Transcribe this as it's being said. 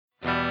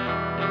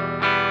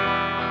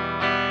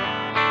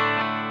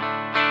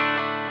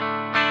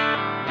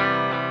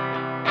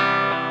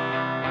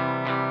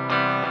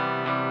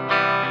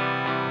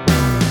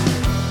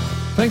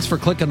Thanks for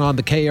clicking on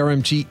the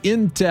KRMG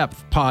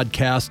In-Depth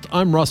podcast.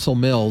 I'm Russell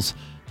Mills.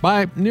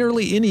 By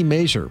nearly any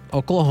measure,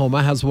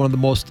 Oklahoma has one of the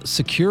most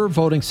secure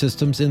voting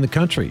systems in the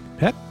country,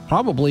 heck,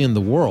 probably in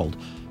the world.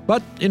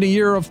 But in a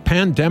year of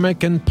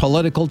pandemic and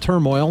political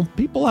turmoil,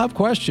 people have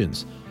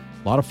questions.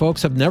 A lot of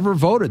folks have never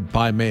voted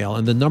by mail,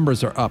 and the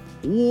numbers are up,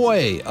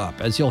 way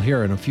up, as you'll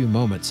hear in a few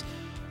moments.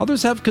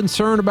 Others have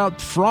concern about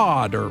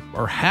fraud or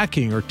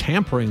hacking or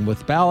tampering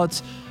with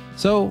ballots.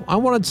 So I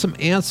wanted some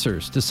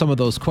answers to some of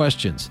those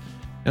questions.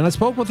 And I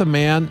spoke with a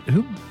man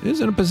who is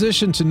in a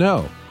position to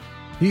know.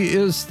 He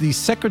is the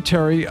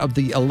Secretary of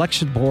the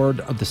Election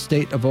Board of the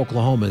state of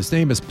Oklahoma. His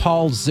name is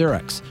Paul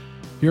Ziriax.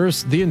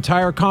 Here's the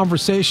entire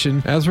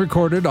conversation as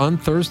recorded on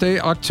Thursday,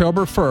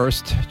 October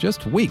 1st,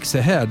 just weeks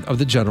ahead of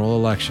the general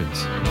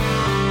elections. Here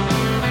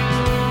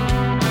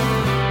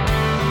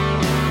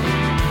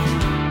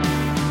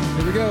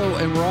we go,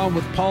 and we're on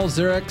with Paul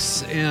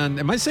Ziriax.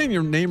 And am I saying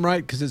your name right?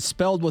 Because it's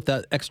spelled with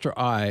that extra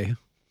I.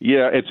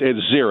 Yeah, it's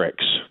Ziriax.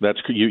 That's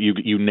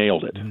you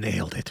nailed it.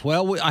 Nailed it.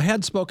 Well, I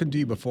had spoken to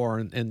you before,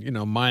 and you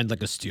know, mind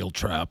like a steel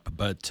trap.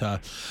 But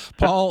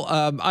Paul,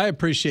 I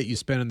appreciate you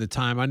spending the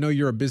time. I know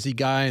you're a busy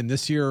guy, and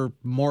this year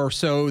more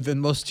so than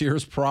most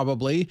years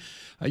probably.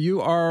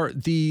 You are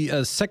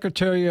the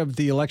Secretary of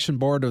the Election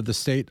Board of the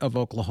state of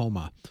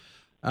Oklahoma.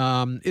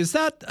 Is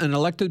that an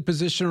elected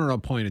position or an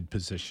appointed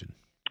position?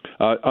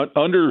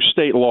 Under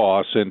state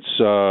law, since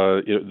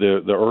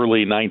the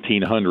early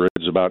 1900s,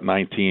 about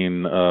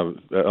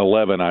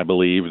 1911, I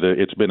believe,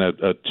 it's been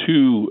a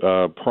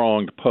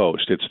two-pronged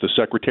post. It's the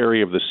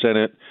Secretary of the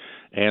Senate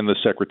and the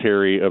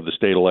Secretary of the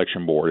State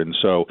Election Board. And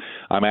so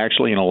I'm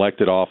actually an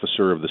elected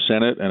officer of the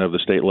Senate and of the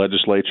state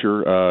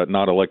legislature,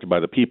 not elected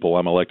by the people.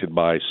 I'm elected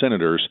by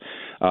senators,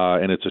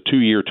 and it's a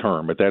two-year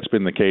term. But that's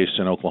been the case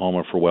in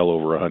Oklahoma for well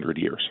over 100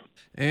 years.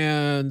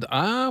 And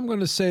I'm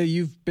going to say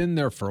you've been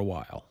there for a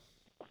while.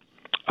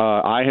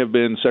 I have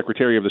been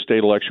Secretary of the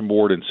State Election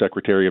Board and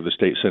Secretary of the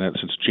State Senate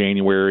since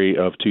January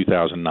of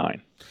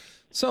 2009.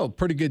 So,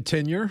 pretty good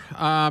tenure.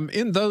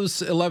 In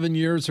those 11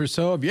 years or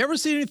so, have you ever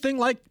seen anything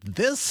like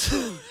this? We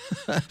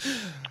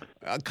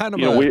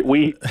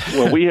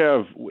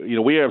have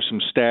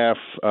some staff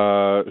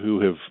who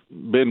have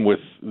been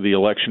with the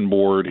election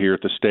board here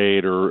at the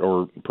state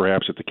or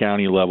perhaps at the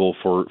county level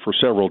for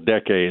several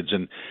decades,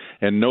 and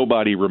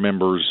nobody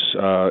remembers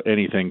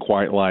anything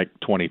quite like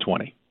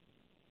 2020.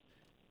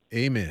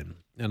 Amen.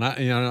 And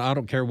I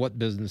don't care what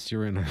business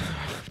you're in. I'm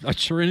not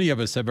sure any of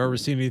us have ever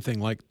seen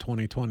anything like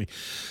 2020.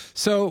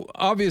 So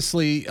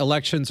obviously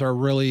elections are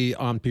really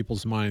on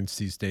people's minds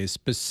these days,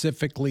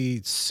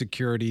 specifically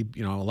security,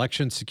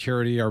 election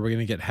security. Are we going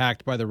to get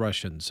hacked by the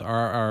Russians?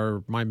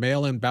 Are my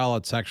mail-in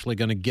ballots actually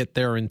going to get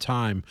there in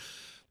time?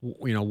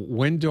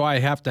 When do I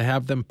have to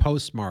have them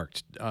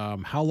postmarked?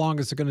 How long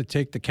is it going to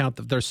take to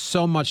count? There's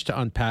so much to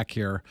unpack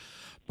here,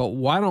 but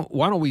why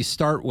don't we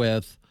start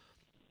with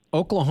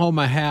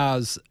Oklahoma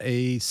has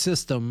a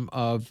system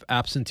of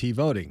absentee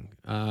voting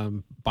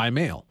by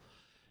mail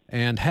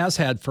and has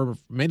had for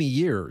many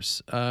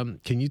years. Can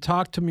you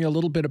talk to me a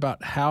little bit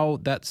about how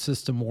that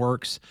system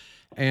works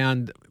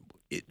and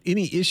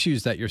any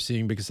issues that you're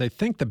seeing? Because I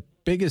think the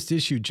biggest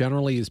issue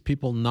generally is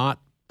people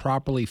not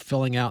properly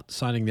filling out,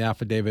 signing the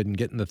affidavit, and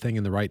getting the thing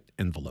in the right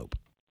envelope.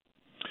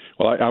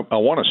 Well, I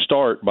want to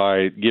start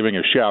by giving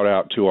a shout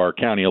out to our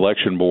county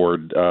election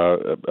board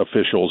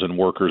officials and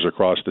workers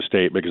across the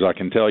state, because I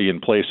can tell you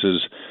in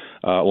places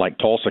like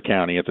Tulsa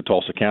County, at the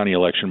Tulsa County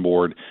Election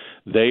Board,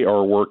 they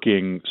are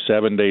working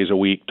 7 days a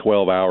week,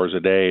 12 hours a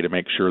day to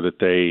make sure that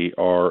they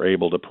are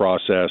able to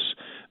process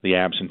the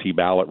absentee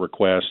ballot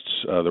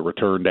requests, the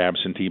returned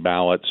absentee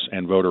ballots,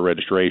 and voter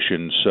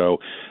registrations. So,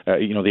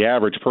 the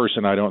average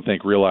person, I don't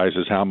think,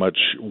 realizes how much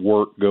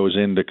work goes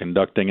into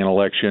conducting an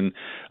election.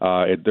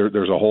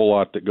 There's a whole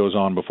lot that goes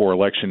on before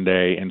Election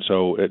Day. And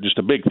so just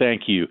a big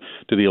thank you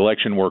to the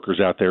election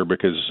workers out there,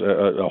 because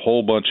a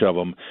whole bunch of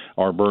them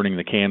are burning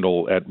the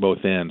candle at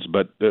both ends.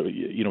 But,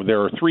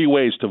 there are three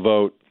ways to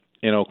vote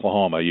in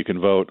Oklahoma. You can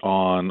vote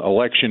on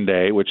Election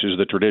Day, which is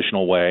the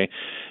traditional way,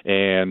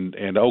 and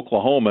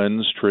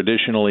Oklahomans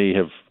traditionally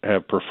have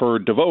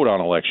preferred to vote on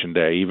Election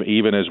Day,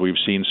 even as we've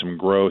seen some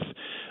growth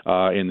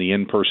in the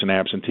in-person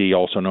absentee,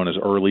 also known as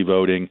early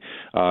voting,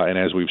 and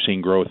as we've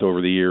seen growth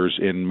over the years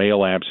in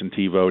mail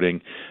absentee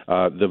voting.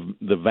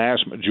 The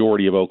vast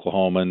majority of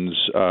Oklahomans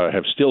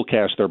have still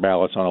cast their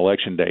ballots on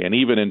Election Day, and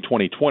even in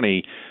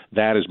 2020,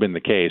 that has been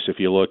the case. If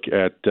you look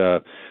at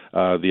the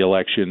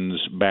elections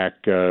back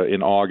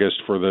in August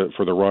for the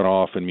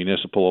runoff and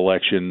municipal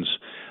elections,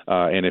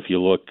 and if you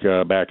look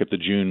back at the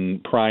June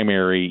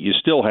primary, you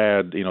still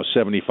had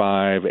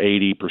 75,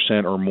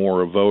 80% or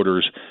more of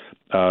voters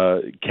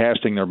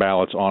casting their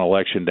ballots on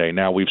Election Day.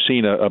 Now, we've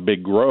seen a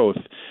big growth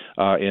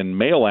in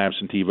mail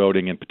absentee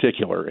voting in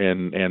particular,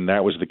 and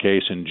that was the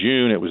case in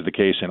June. It was the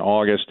case in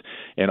August,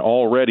 and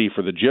already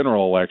for the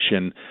general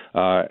election,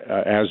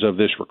 as of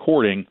this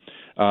recording,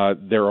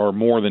 there are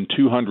more than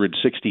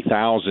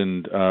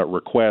 260,000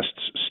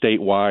 requests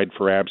statewide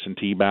for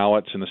absentee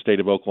ballots in the state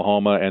of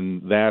Oklahoma,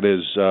 and that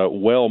is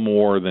well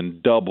more than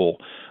double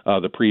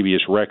the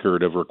previous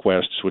record of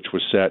requests, which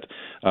was set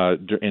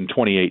in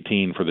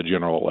 2018 for the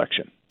general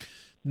election.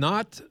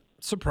 Not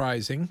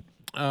surprising.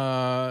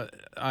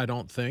 I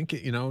don't think,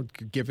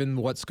 given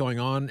what's going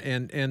on.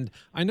 And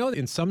I know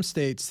in some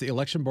states, the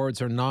election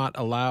boards are not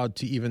allowed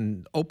to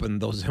even open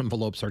those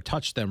envelopes or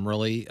touch them,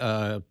 really,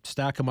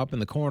 stack them up in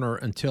the corner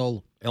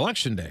until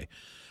Election Day.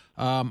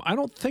 I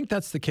don't think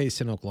that's the case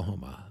in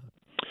Oklahoma.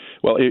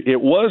 Well, it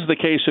was the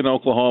case in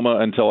Oklahoma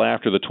until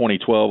after the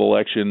 2012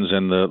 elections,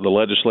 and the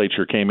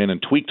legislature came in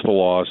and tweaked the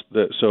laws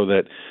so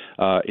that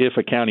if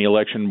a county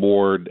election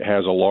board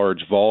has a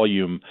large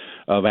volume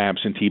of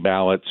absentee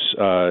ballots,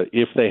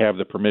 if they have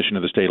the permission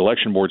of the state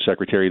election board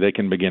secretary, they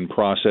can begin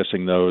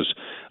processing those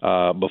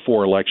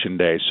before Election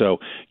Day. So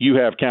you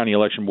have county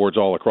election boards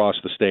all across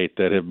the state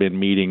that have been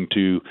meeting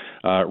to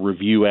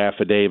review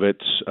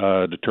affidavits,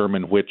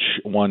 determine which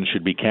ones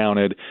should be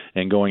counted,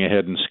 and going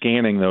ahead and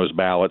scanning those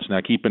ballots.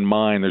 Now, keep in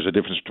mind, there's a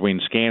difference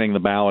between scanning the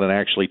ballot and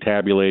actually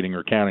tabulating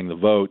or counting the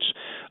votes.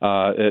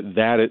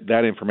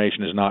 That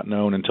information is not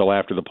known until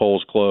after the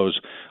polls close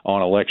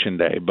on Election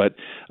Day. But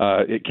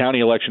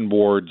county election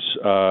boards,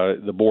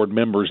 the board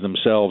members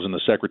themselves and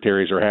the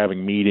secretaries are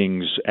having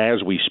meetings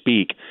as we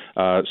speak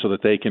so that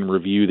they can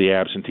review the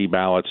absentee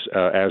ballots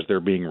as they're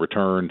being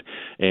returned.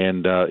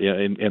 And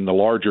in the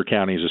larger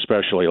counties,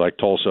 especially like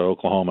Tulsa,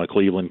 Oklahoma,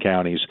 Cleveland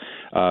counties,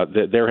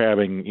 they're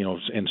having,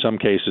 in some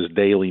cases,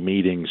 daily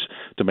meetings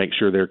to make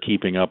sure they're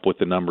keeping up with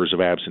the numbers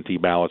of absentee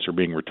ballots are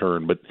being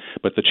returned. But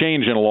the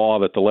change in law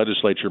that the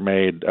legislature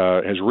made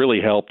has really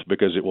helped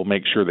because it will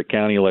make sure that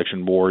county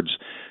election boards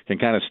can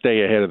kind of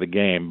stay ahead of the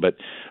game. But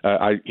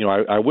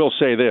I will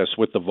say this: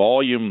 with the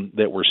volume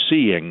that we're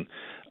seeing,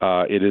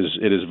 it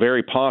is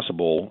very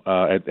possible.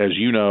 As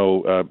you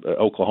know,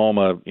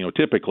 Oklahoma,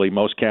 typically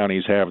most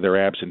counties have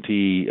their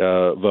absentee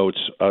votes,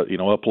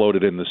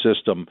 uploaded in the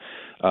system,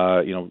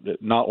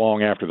 not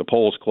long after the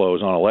polls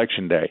close on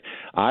Election Day.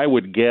 I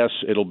would guess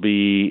it'll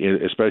be,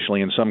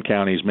 especially in some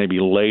counties, maybe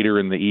later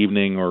in the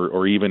evening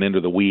or even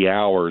into the wee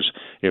hours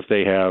if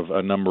they have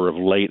a number of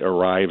late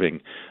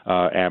arriving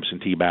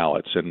absentee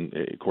ballots. And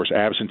of course,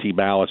 absentee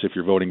ballots, if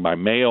you're voting by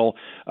mail,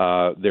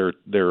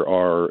 there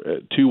are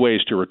two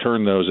ways to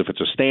return those. If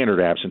it's a standard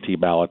absentee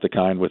ballot, the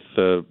kind with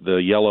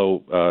the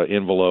yellow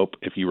envelope,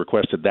 if you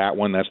requested that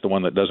one, that's the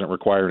one that doesn't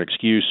require an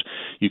excuse.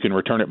 You can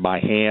return it by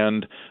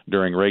hand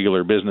during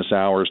regular business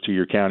hours to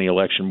your county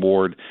election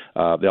board.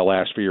 They'll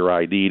ask for your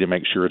ID to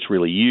make sure it's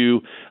really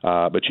you,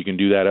 but you can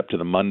do that up to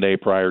the Monday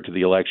prior to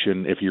the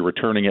election. If you're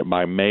returning it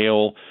by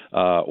mail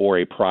or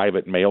a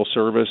private mail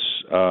service,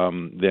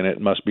 then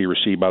it must be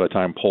received by the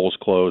time polls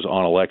close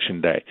on Election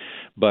Day.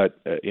 But,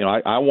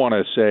 I want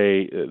to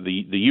say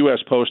the U.S.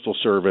 Postal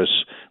Service,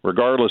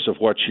 regardless of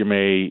what you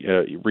may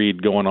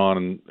read going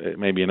on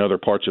maybe in other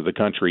parts of the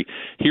country,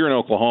 here in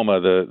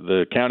Oklahoma,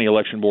 the county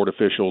election board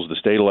officials, the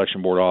state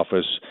election board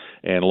office,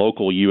 and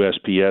local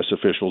USPS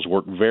officials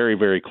work very,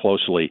 very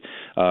closely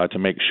to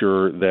make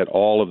sure that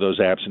all of those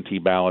absentee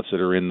ballots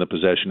that are in the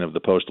possession of the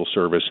Postal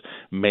Service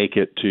make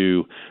it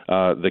to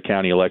the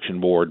county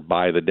election board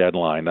by the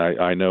deadline.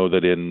 I know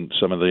that in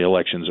some of the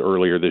elections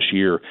earlier this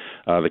year,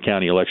 the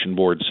county election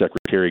board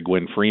Secretary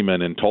Gwen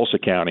Freeman in Tulsa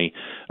County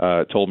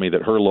told me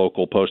that her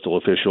local postal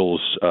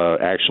officials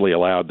actually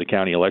allowed the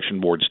county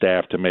election board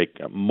staff to make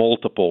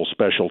multiple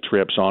special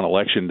trips on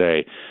Election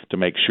Day to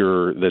make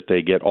sure that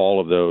they get all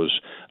of those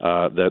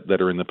that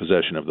are in the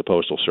possession of the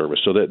Postal Service.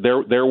 So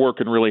that they're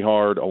working really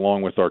hard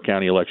along with our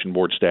county election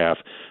board staff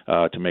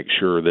to make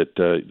sure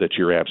that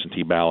your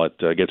absentee ballot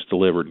gets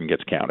delivered and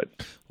gets counted.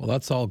 Well,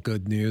 that's all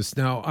good news.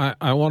 Now,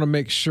 I want to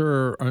make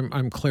sure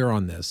I'm clear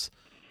on this.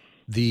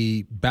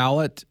 The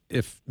ballot,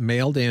 if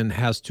mailed in,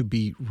 has to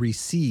be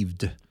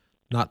received,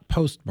 not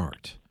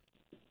postmarked,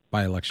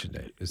 by Election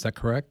Day. Is that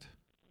correct?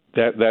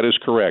 That is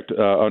correct.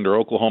 Under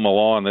Oklahoma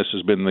law, and this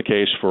has been the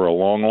case for a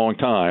long, long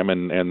time,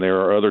 and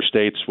there are other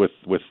states with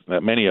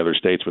many other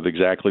states with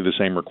exactly the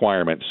same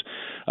requirements.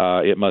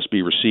 It must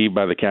be received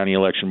by the county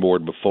election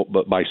board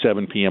by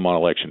 7 p.m. on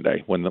Election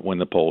Day when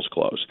the polls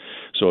close.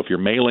 So if you're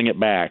mailing it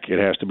back, it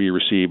has to be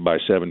received by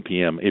 7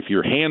 p.m. If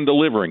you're hand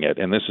delivering it,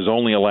 and this is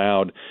only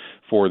allowed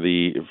for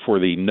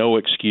the no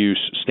excuse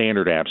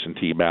standard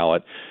absentee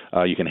ballot,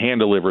 you can hand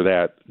deliver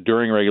that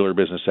during regular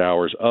business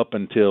hours up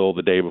until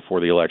the day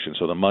before the election.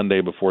 So the Monday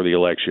before the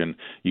election,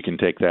 you can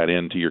take that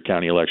into your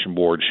county election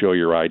board, show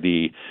your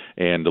ID,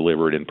 and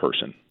deliver it in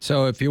person.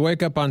 So if you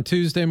wake up on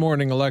Tuesday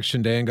morning,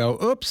 Election Day, and go,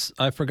 oops,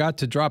 I forgot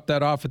to drop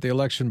that off at the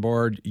election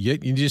board, you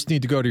just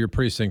need to go to your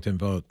precinct and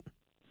vote.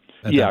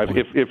 Yeah,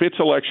 if it's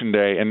Election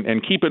Day,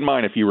 and keep in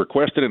mind, if you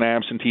requested an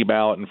absentee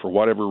ballot and for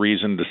whatever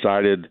reason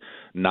decided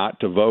not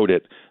to vote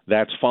it,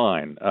 that's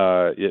fine.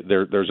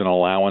 There's an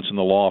allowance in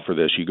the law for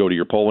this. You go to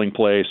your polling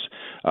place.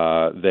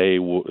 They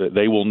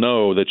will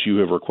know that you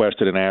have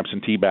requested an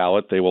absentee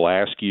ballot. They will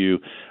ask you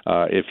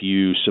if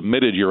you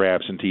submitted your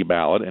absentee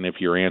ballot, and if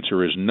your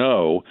answer is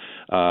no,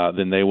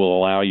 then they will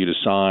allow you to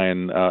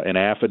sign an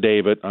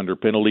affidavit under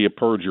penalty of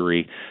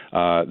perjury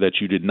that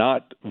you did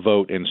not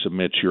vote and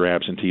submit your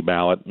absentee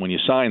ballot. When you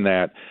sign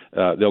that,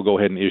 they'll go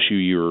ahead and issue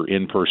your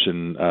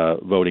in-person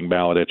voting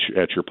ballot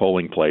at your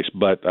polling place.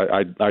 But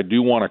I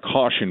do want to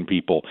caution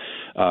people,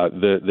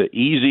 the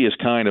easiest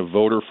kind of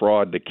voter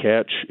fraud to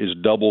catch is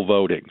double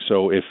voting.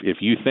 So if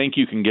you think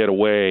you can get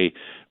away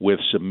with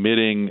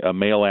submitting a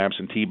mail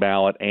absentee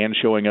ballot and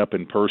showing up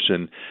in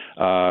person,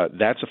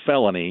 that's a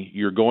felony.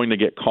 You're going to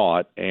get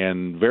caught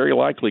and very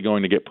likely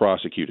going to get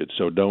prosecuted.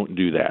 So don't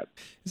do that.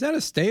 Is that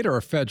a state or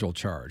a federal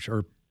charge?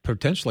 Or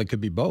potentially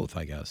could be both,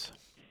 I guess.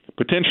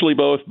 Potentially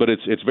both, but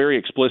it's very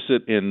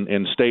explicit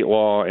in state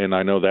law, and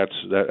I know that's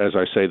as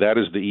I say, that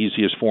is the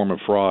easiest form of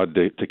fraud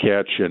to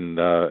catch. And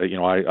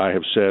I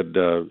have said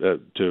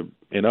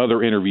in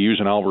other interviews,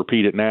 and I'll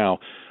repeat it now,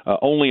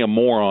 only a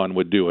moron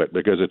would do it,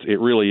 because it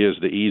really is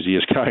the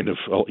easiest kind of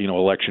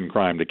election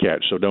crime to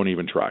catch. So don't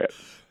even try it.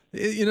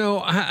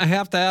 I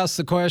have to ask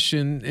the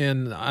question,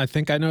 and I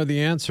think I know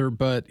the answer,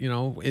 but,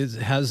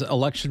 has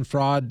election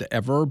fraud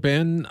ever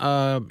been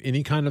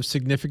any kind of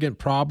significant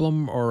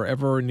problem, or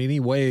ever in any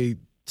way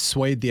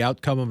swayed the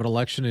outcome of an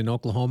election in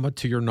Oklahoma,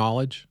 to your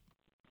knowledge?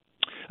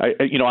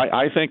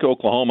 I think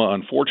Oklahoma,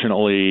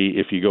 unfortunately,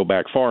 if you go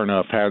back far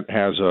enough,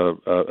 has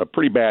a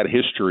pretty bad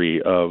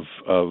history of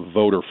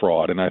voter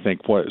fraud. And I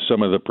think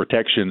some of the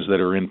protections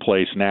that are in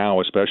place now,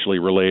 especially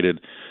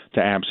related to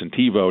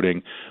absentee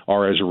voting,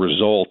 are as a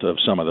result of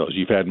some of those.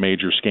 You've had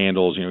major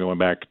scandals, going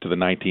back to the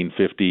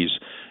 1950s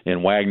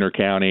in Wagner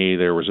County.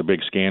 There was a big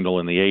scandal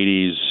in the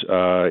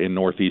 80s in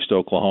northeast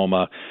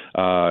Oklahoma.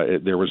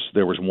 There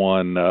was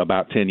one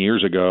about 10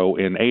 years ago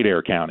in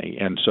Adair County.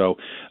 And so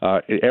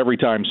every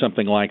time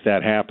something like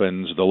that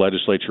happens, the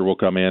legislature will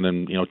come in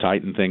and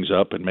tighten things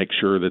up and make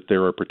sure that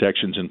there are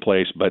protections in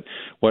place. But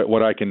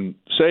what I can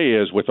say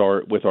is, with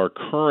our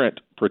current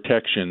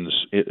protections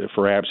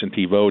for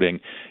absentee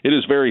voting, it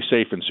is very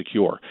safe and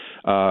secure.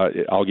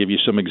 I'll give you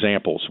some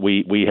examples.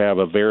 We have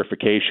a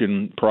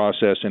verification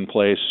process in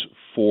place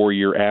for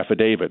your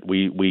affidavit.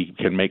 We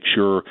can make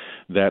sure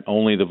that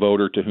only the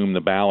voter to whom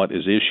the ballot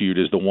is issued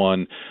is the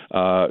one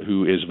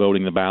who is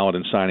voting the ballot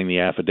and signing the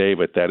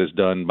affidavit. That is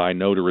done by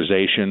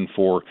notarization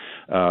for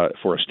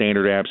a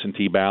standard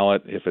absentee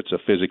ballot. If it's a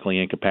physically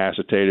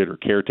incapacitated or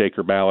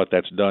caretaker ballot,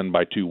 that's done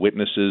by two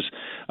witnesses.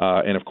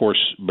 And of course,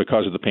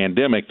 because of the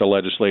pandemic, the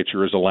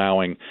legislature is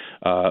allowing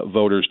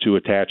voters to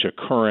attach a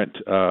current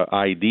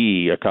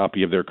ID, a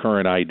copy of their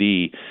current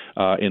ID,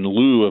 in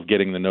lieu of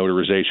getting the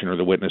notarization or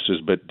the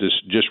witnesses. But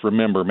just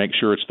remember, make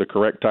sure it's the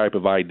correct type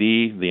of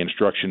ID. The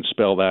instructions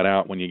spell that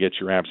out when you get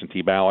your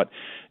absentee ballot.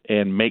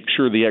 And make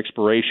sure the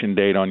expiration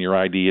date on your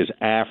ID is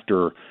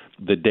after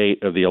the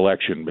date of the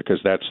election, because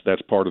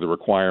that's part of the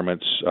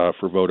requirements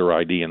for voter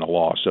ID in the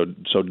law. So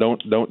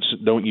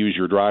don't use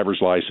your driver's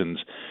license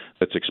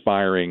that's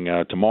expiring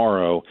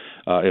tomorrow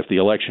if the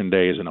election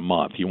day is in a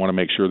month. You want to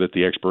make sure that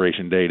the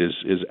expiration date is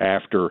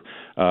after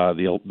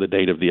the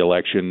date of the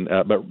election.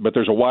 But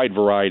there's a wide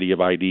variety of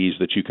IDs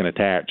that you can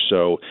attach.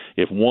 So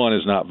if one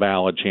is not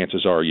valid,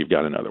 chances are you've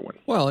got another one.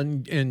 Well,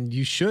 and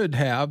you should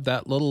have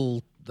that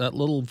little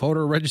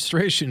voter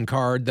registration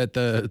card that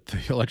the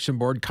election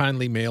board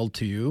kindly mailed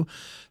to you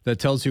that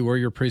tells you where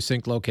your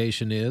precinct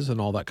location is and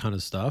all that kind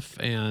of stuff.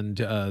 And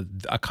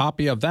a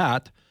copy of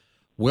that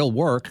will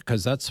work,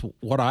 because that's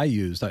what I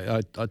used.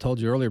 I told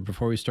you earlier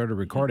before we started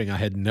recording, I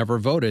had never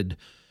voted,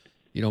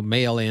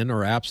 mail in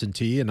or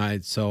absentee. And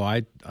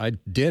I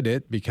did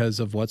it because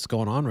of what's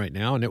going on right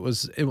now. And it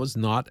was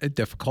not a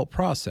difficult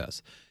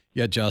process.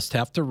 You just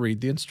have to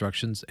read the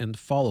instructions and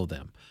follow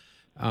them.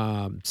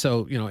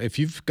 So, if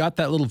you've got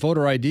that little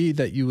voter ID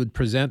that you would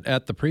present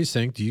at the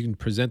precinct, you can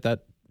present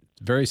that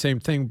very same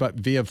thing, but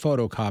via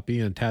photocopy,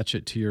 and attach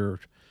it to your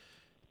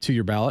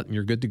ballot, and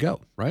you're good to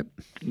go, right?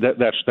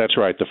 That's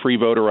right. The free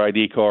voter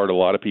ID card, a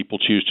lot of people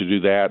choose to do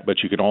that, but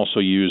you can also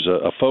use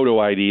a photo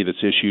ID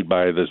that's issued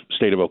by the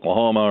state of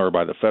Oklahoma or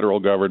by the federal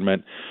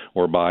government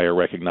or by a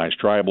recognized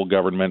tribal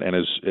government. And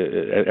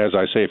as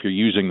I say, if you're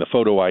using the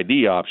photo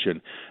ID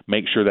option,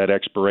 make sure that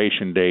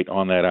expiration date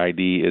on that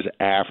ID is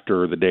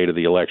after the date of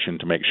the election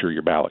to make sure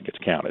your ballot gets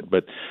counted.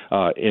 But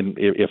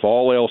if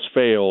all else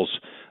fails,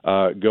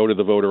 go to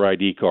the voter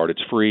ID card.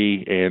 It's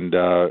free and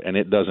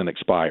it doesn't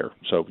expire.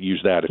 So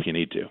use that if you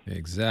need to.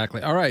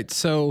 Exactly. All right.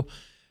 So,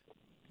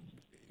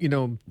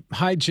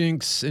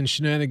 hijinks and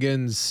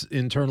shenanigans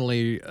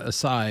internally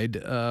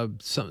aside,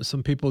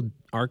 some people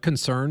are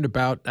concerned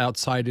about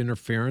outside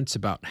interference,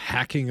 about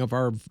hacking of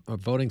our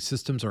voting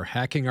systems or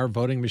hacking our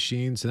voting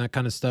machines and that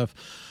kind of stuff.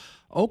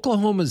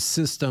 Oklahoma's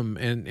system,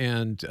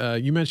 and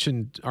you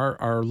mentioned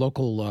our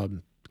local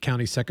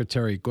county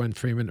secretary, Gwen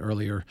Freeman,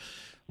 earlier.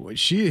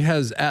 She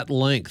has at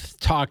length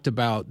talked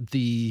about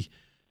the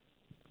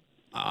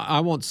I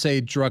won't say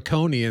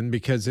draconian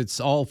because it's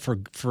all for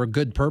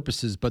good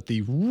purposes, but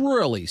the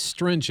really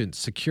stringent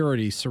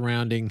security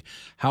surrounding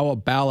how a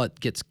ballot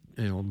gets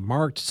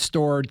marked,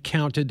 stored,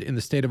 counted in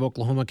the state of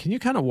Oklahoma. Can you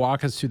kind of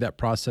walk us through that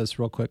process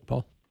real quick,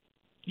 Paul?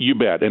 You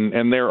bet,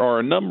 and there are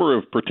a number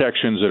of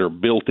protections that are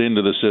built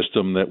into the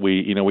system that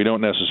we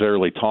don't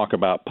necessarily talk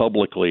about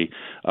publicly,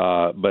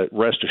 but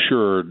rest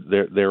assured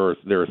there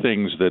are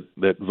things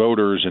that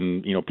voters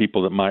and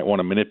people that might want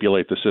to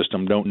manipulate the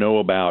system don't know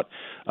about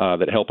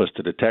that help us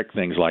to detect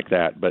things like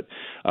that. But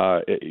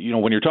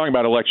when you're talking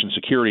about election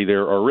security,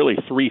 there are really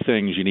three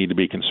things you need to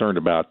be concerned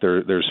about.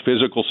 There's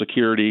physical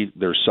security,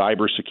 there's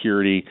cyber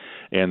security,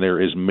 and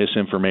there is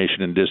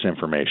misinformation and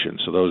disinformation.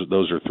 So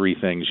those are three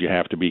things you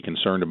have to be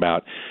concerned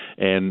about.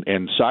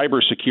 And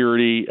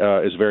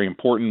cybersecurity is very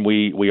important.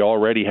 We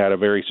already had a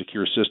very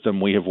secure system.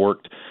 We have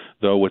worked,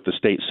 though, with the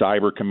State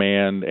Cyber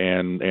Command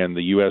and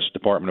the U.S.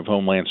 Department of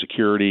Homeland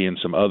Security and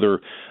some other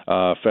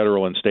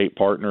federal and state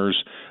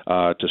partners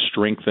to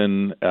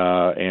strengthen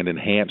and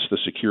enhance the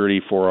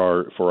security for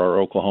our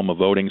Oklahoma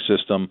voting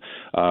system.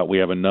 We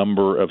have a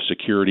number of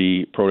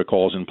security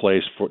protocols in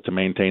place to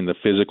maintain the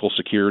physical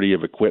security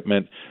of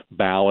equipment,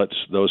 ballots,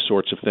 those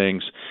sorts of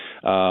things.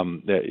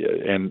 And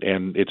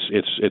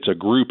it's a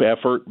group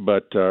effort,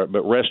 but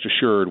rest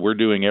assured, we're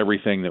doing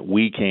everything that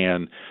we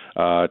can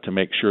to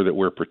make sure that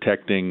we're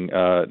protecting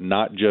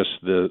not just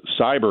the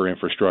cyber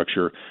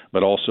infrastructure,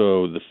 but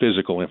also the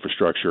physical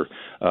infrastructure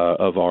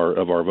of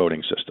our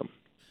voting system.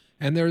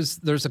 And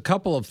there's a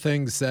couple of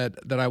things that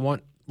I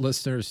want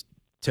listeners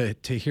to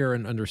hear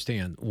and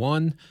understand.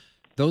 One,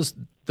 those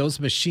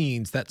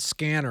machines, that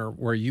scanner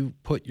where you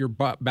put your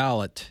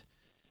ballot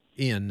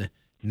in,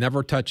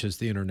 never touches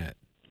the internet.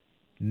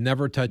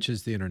 Never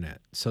touches the internet.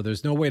 So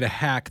there's no way to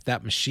hack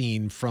that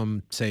machine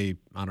from, say,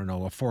 I don't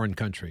know, a foreign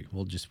country.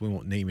 We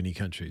won't name any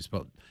countries,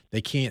 but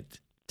they can't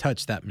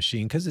touch that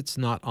machine because it's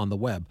not on the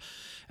web.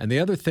 And the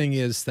other thing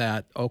is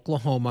that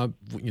Oklahoma,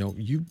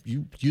 you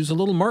use a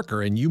little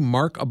marker and you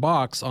mark a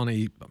box on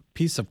a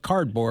piece of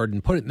cardboard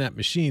and put it in that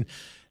machine.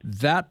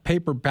 That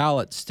paper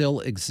ballot still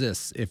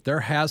exists. If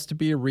there has to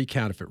be a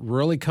recount, if it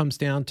really comes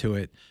down to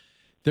it,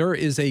 there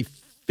is a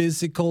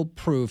physical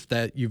proof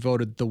that you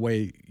voted the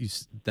way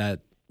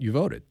that you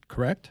voted,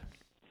 correct?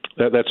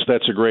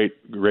 That's a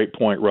great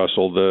point,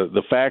 Russell.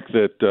 The fact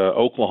that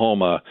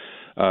Oklahoma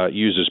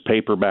uses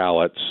paper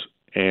ballots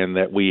and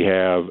that we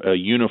have a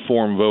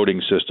uniform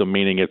voting system,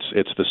 meaning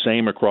it's the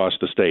same across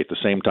the state, the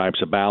same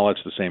types of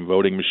ballots, the same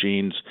voting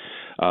machines,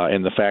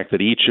 and the fact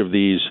that each of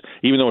these,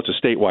 even though it's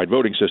a statewide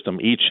voting system,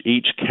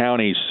 each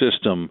county's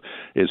system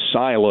is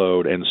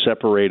siloed and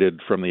separated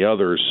from the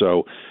others.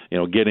 So,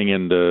 getting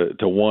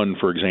into one,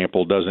 for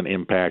example, doesn't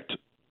impact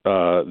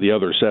the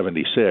other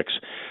 76.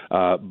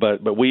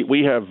 But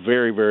we have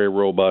very, very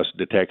robust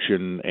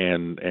detection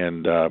and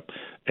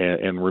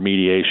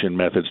remediation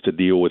methods to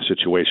deal with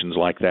situations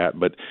like that.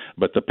 But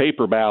the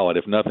paper ballot,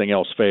 if nothing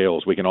else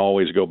fails, we can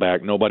always go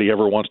back. Nobody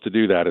ever wants to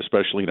do that,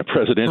 especially in a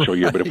presidential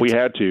year. But if we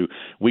had to,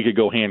 we could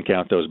go hand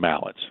count those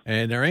ballots.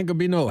 And there ain't going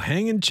to be no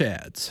hanging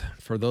chads,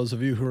 for those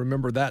of you who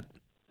remember that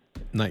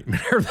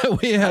nightmare that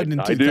we had in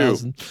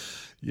 2000. I do.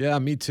 Yeah,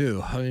 me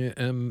too. I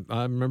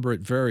remember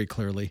it very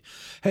clearly.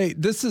 Hey,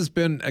 this has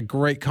been a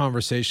great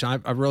conversation.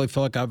 I really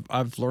feel like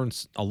I've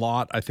learned a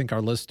lot. I think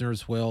our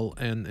listeners will.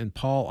 And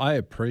Paul, I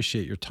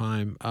appreciate your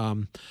time.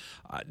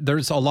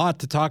 There's a lot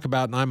to talk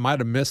about, and I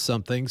might have missed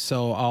something,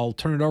 so I'll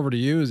turn it over to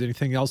you. Is there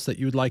anything else that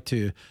you would like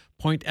to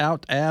point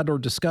out, add, or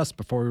discuss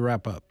before we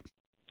wrap up?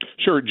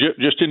 Sure.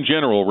 Just in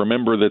general,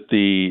 remember that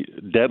the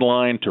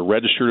deadline to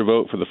register to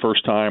vote for the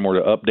first time or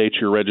to update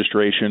your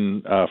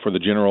registration for the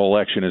general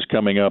election is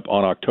coming up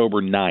on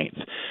October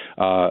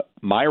 9th.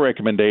 My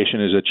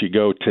recommendation is that you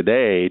go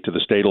today to the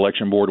State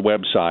Election Board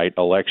website,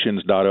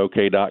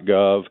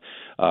 elections.ok.gov.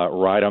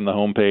 Right on the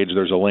homepage,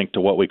 there's a link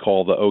to what we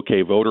call the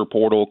OK Voter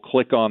Portal.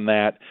 Click on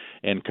that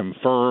and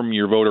confirm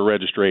your voter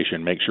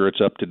registration. Make sure it's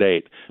up to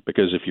date,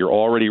 because if you're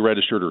already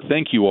registered or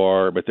think you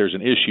are, but there's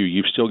an issue,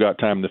 you've still got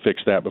time to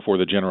fix that before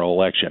the general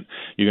election.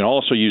 You can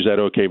also use that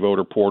OK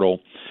Voter Portal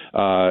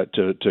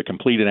to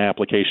complete an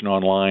application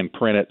online,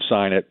 print it,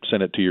 sign it,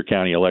 send it to your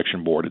county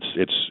election board.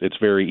 It's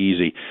very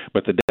easy.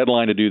 But the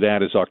deadline to do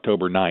that is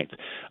October 9th.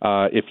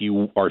 If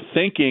you are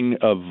thinking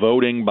of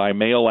voting by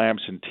mail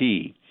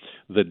absentee,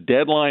 the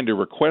deadline to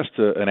request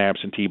an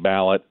absentee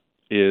ballot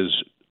is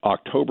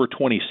October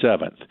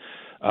 27th.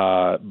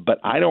 But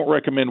I don't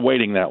recommend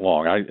waiting that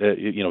long.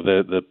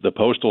 The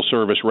Postal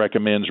Service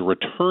recommends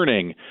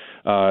returning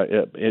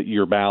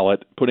your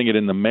ballot, putting it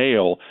in the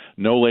mail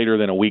no later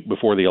than a week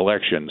before the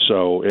election.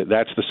 So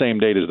that's the same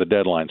date as the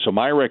deadline. So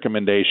my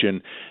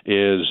recommendation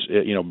is,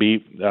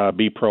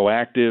 be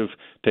proactive,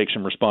 take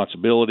some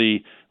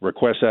responsibility,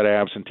 request that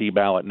absentee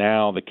ballot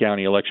now. The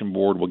county election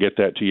board will get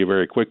that to you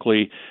very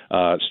quickly.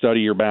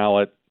 Study your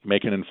ballot,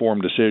 make an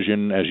informed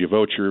decision as you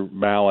vote your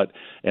ballot,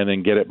 and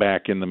then get it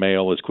back in the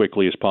mail as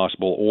quickly as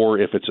possible. Or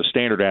if it's a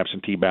standard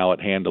absentee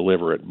ballot, hand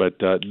deliver it. But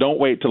don't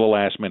wait till the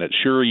last minute.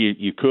 Sure,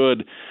 you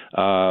could,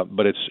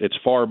 but it's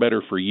far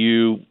better for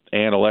you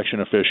and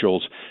election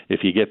officials if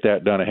you get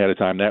that done ahead of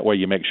time. That way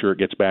you make sure it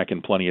gets back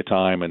in plenty of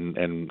time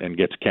and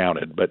gets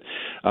counted. But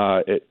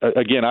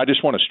again, I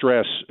just want to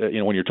stress,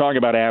 when you're talking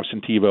about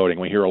absentee voting,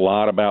 we hear a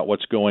lot about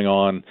what's going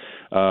on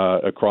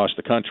across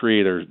the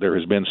country. There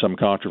has been some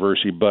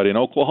controversy, but in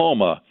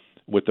Oklahoma,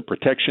 with the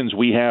protections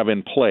we have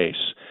in place,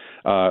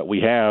 we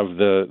have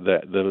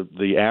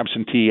the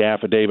absentee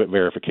affidavit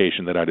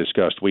verification that I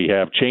discussed. We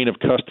have chain of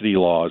custody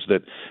laws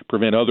that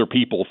prevent other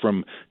people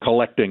from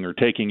collecting or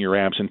taking your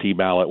absentee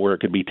ballot where it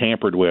could be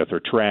tampered with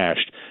or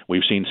trashed.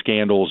 We've seen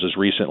scandals as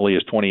recently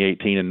as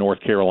 2018 in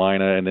North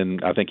Carolina, and then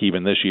I think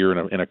even this year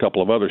in a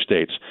couple of other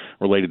states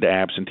related to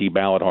absentee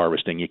ballot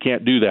harvesting. You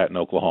can't do that in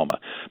Oklahoma.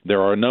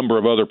 There are a number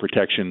of other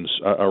protections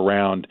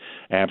around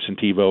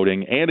absentee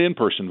voting and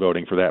in-person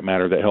voting, for that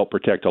matter, that help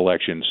protect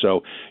elections.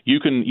 So you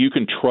can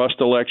trust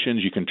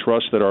elections. You can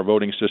trust that our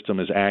voting system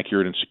is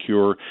accurate and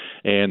secure.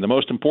 And the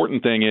most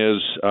important thing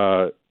is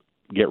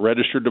get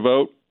registered to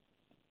vote,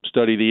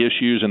 study the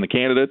issues and the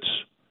candidates,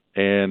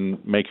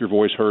 and make your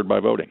voice heard by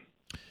voting.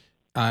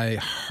 I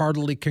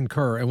heartily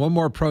concur. And one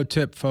more pro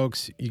tip,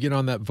 folks: you get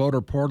on that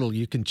voter portal,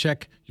 you can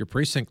check your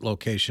precinct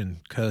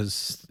location,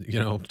 because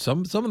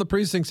some of the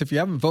precincts, if you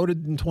haven't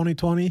voted in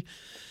 2020.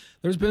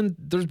 There's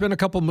been a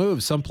couple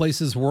moves. Some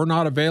places were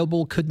not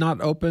available, could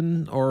not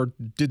open, or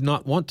did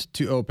not want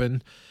to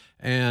open.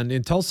 And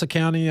in Tulsa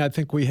County, I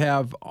think we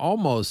have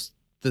almost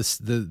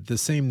the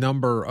same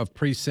number of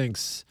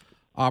precincts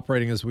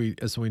operating as we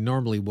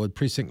normally would,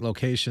 precinct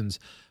locations.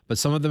 But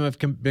some of them have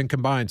been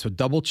combined. So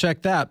double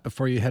check that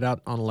before you head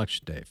out on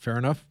election day. Fair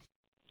enough?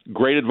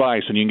 Great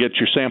advice. And you can get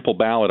your sample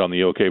ballot on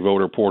the OK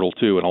Voter portal,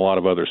 too, and a lot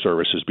of other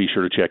services. Be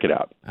sure to check it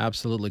out.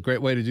 Absolutely.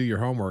 Great way to do your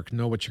homework.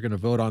 Know what you're going to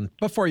vote on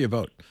before you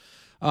vote.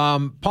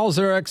 Paul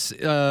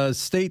Ziriax,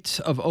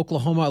 State of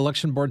Oklahoma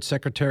Election Board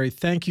Secretary,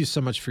 thank you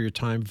so much for your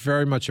time.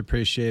 Very much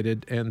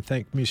appreciated. And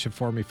thank Misha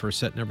for me for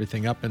setting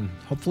everything up. And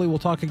hopefully we'll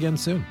talk again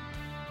soon.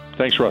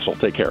 Thanks, Russell.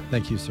 Take care.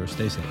 Thank you, sir.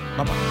 Stay safe.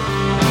 Bye-bye.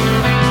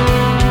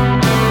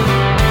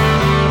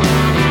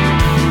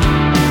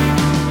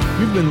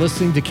 You've been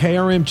listening to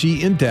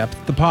KRMG In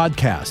Depth, the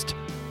podcast.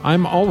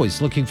 I'm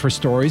always looking for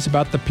stories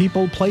about the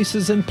people,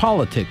 places, and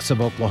politics of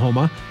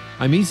Oklahoma.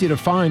 I'm easy to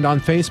find on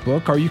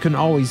Facebook, or you can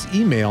always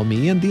email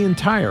me and the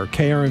entire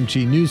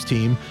KRMG News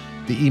team.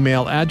 The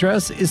email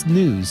address is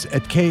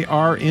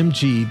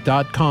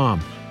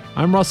news@krmg.com.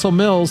 I'm Russell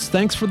Mills.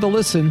 Thanks for the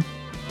listen.